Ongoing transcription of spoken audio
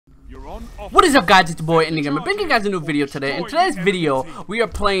What is up, guys? It's your boy Indigamer, bringing you guys a new video today. In today's video, we are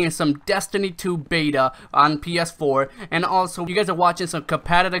playing some Destiny 2 beta on PS4, and also you guys are watching some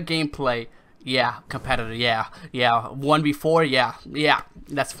competitive gameplay. Yeah, competitive. Yeah. 1v4. Yeah.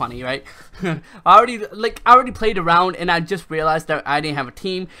 That's funny, right? I already played around, and I just realized that I didn't have a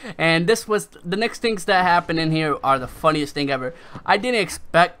team. And this was the next things that happened in here are the funniest thing ever. I didn't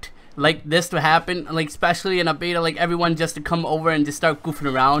expect like this to happen, like especially in a beta, like everyone just to come over and just start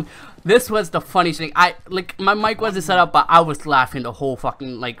goofing around. This was the funniest thing. My mic wasn't set up, but I was laughing the whole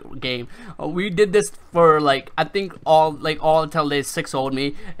fucking game. We did this for I think all until they 6-0'd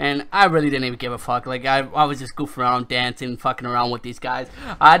me, and I really didn't even give a fuck. I was just goofing around, dancing, fucking around with these guys.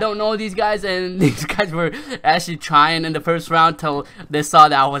 I don't know these guys, and these guys were actually trying in the first round till they saw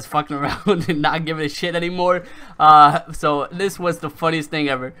that I was fucking around and not giving a shit anymore. So this was the funniest thing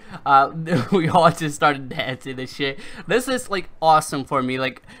ever. We all just started dancing and shit. This is awesome for me.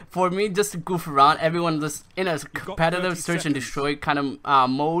 For me, just to goof around, everyone just in a competitive search and destroy kind of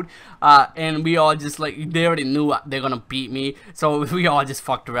mode, and we all just they already knew they're gonna beat me, so we all just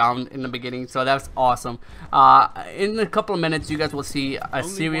fucked around in the beginning. So that's awesome. In a couple of minutes, you guys will see a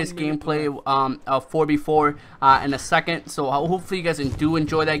serious gameplay of 4v4 in a second. So hopefully you guys do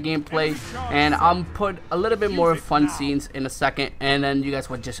enjoy that gameplay, and I'll put a little bit more fun scenes in a second, and then you guys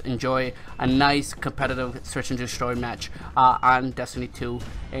will just enjoy a nice competitive search and destroy match on Destiny 2,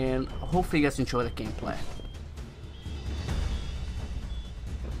 and hopefully you guys enjoy the gameplay.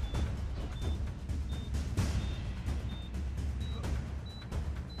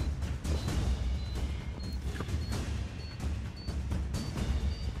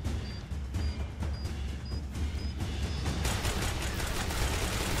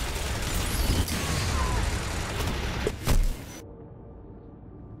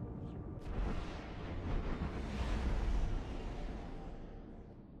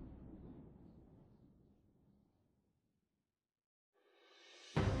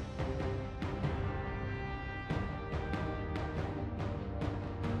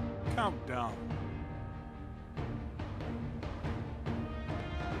 Countdown.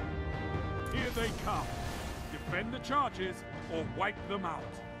 Here they come. Defend the charges or wipe them out.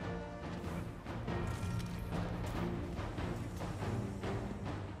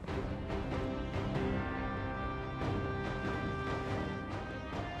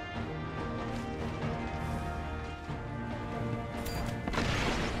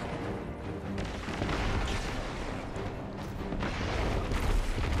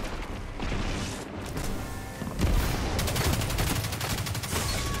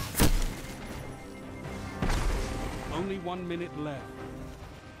 Only 1 minute left.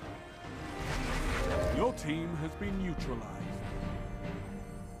 Your team has been neutralized.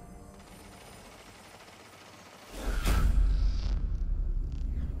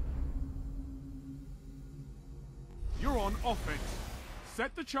 You're on offense.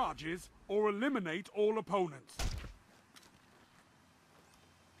 Set the charges or eliminate all opponents.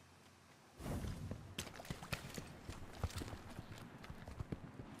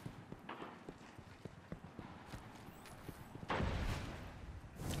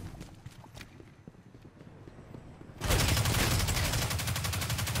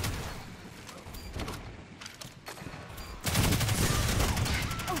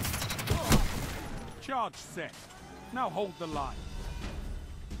 Charge set. Now hold the line.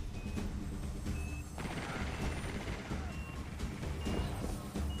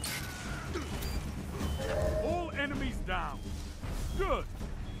 All enemies down. Good.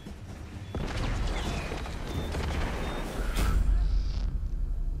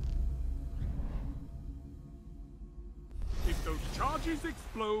 If those charges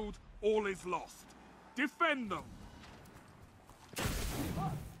explode, all is lost. Defend them.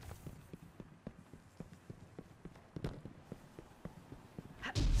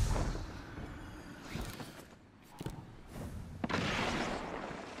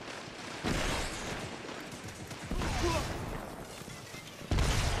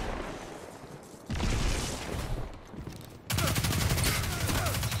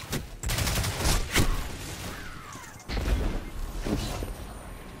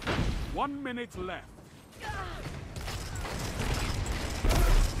 1 minute left.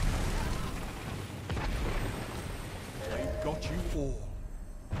 They've got you all.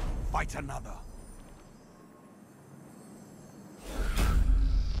 Fight another.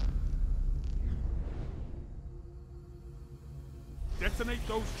 Detonate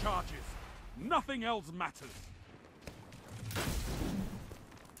those charges. Nothing else matters.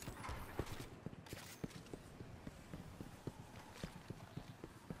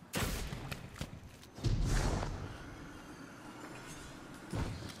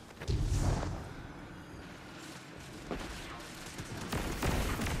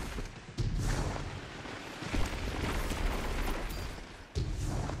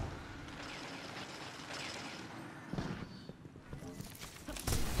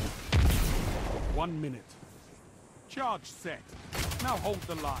 1 minute. Charge set. Now hold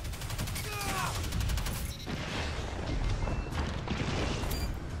the line.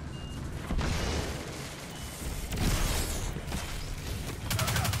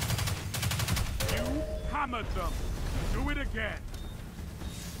 You hammered them. Do it again.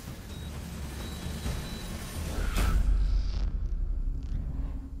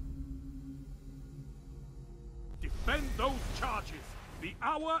 Defend those charges. The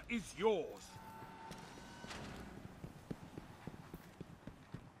hour is yours.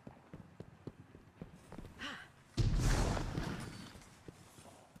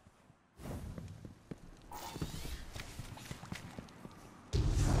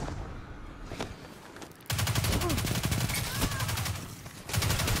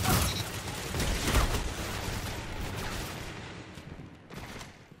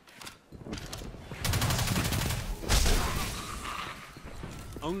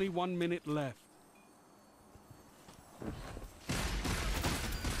 Only 1 minute left.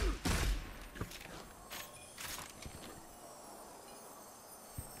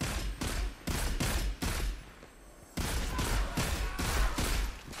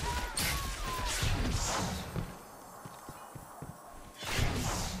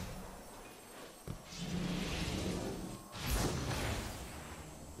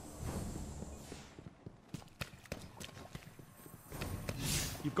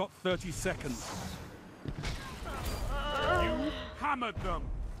 You've got 30 seconds. You hammered them.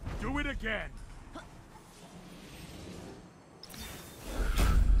 Do it again.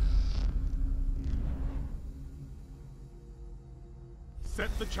 Set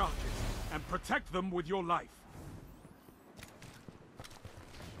the charges and protect them with your life.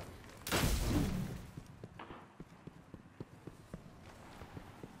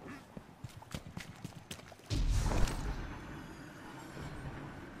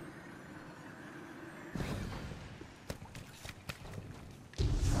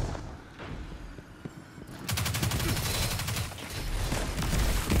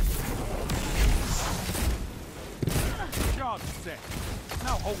 Charge set.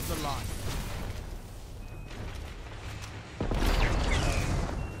 Now hold the line.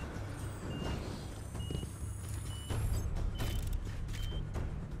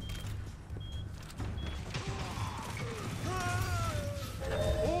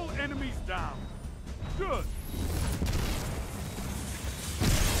 All enemies down. Good.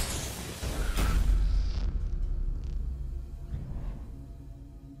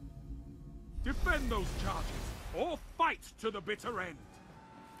 Defend those charges, or fight to the bitter end.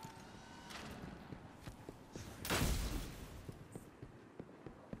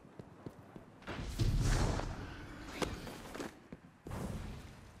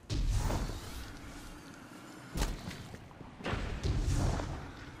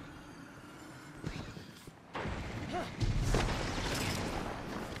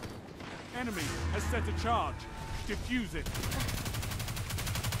 Enemy has set a charge. Defuse it.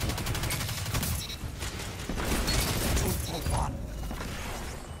 One.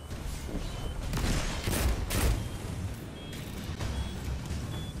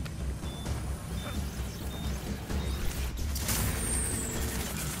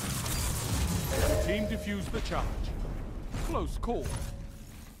 The team defused the charge. Close call.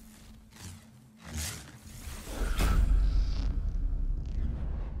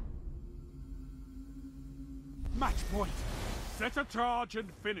 Match point. Set a charge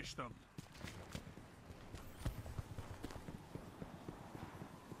and finish them.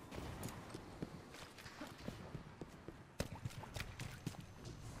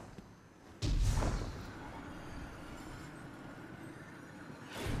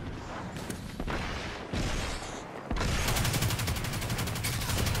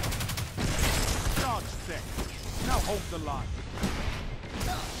 Charge set. Now hold the line.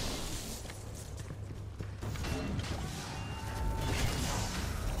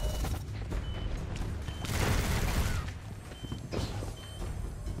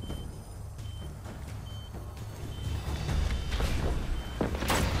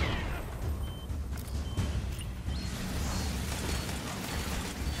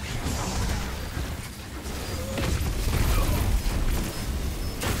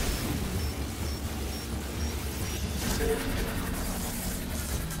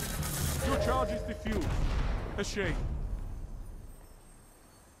 Your charge is defused. A shame.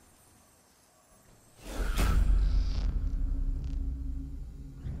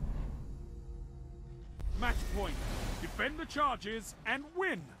 Match point. Defend the charges and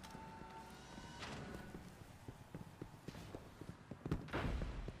win.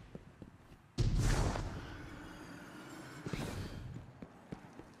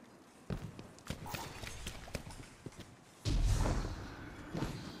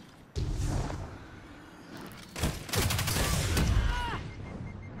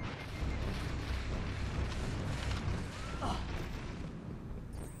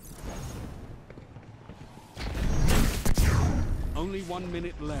 Only 1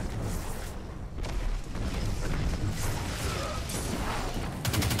 minute left.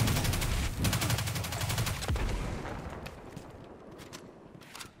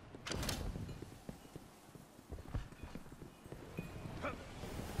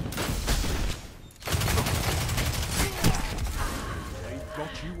 They've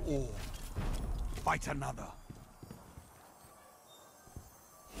got you all. Fight another.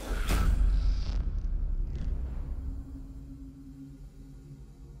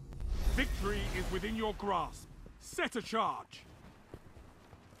 Victory is within your grasp. Set a charge.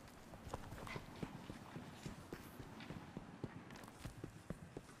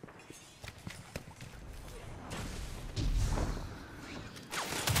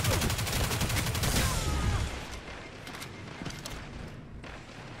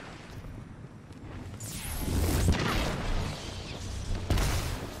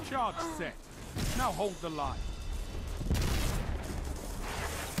 Charge set. Now hold the line.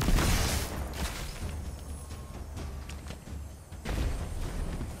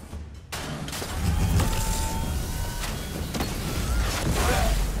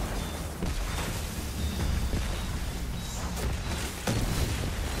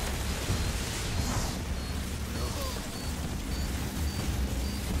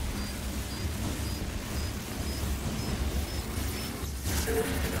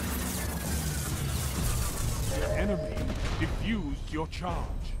 The enemy defused your charge.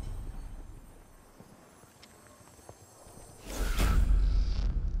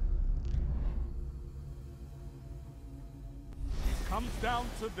 It comes down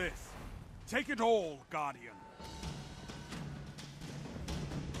to this. Take it all, Guardian.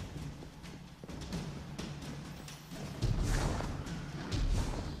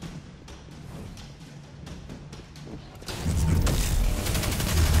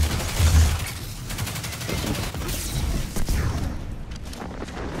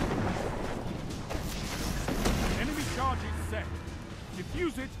 Enemy charge is set.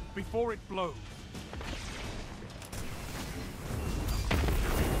 Defuse it before it blows.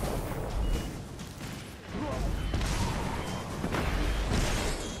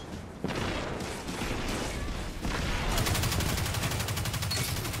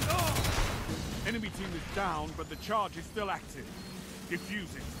 Enemy team is down, but the charge is still active.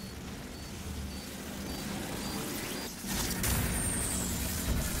 Defuse it.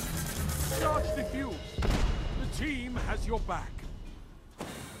 Charge defused. The team has your back.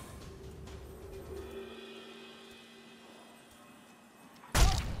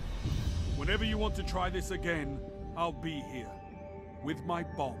 Whenever you want to try this again, I'll be here with my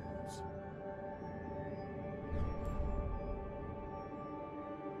bomb.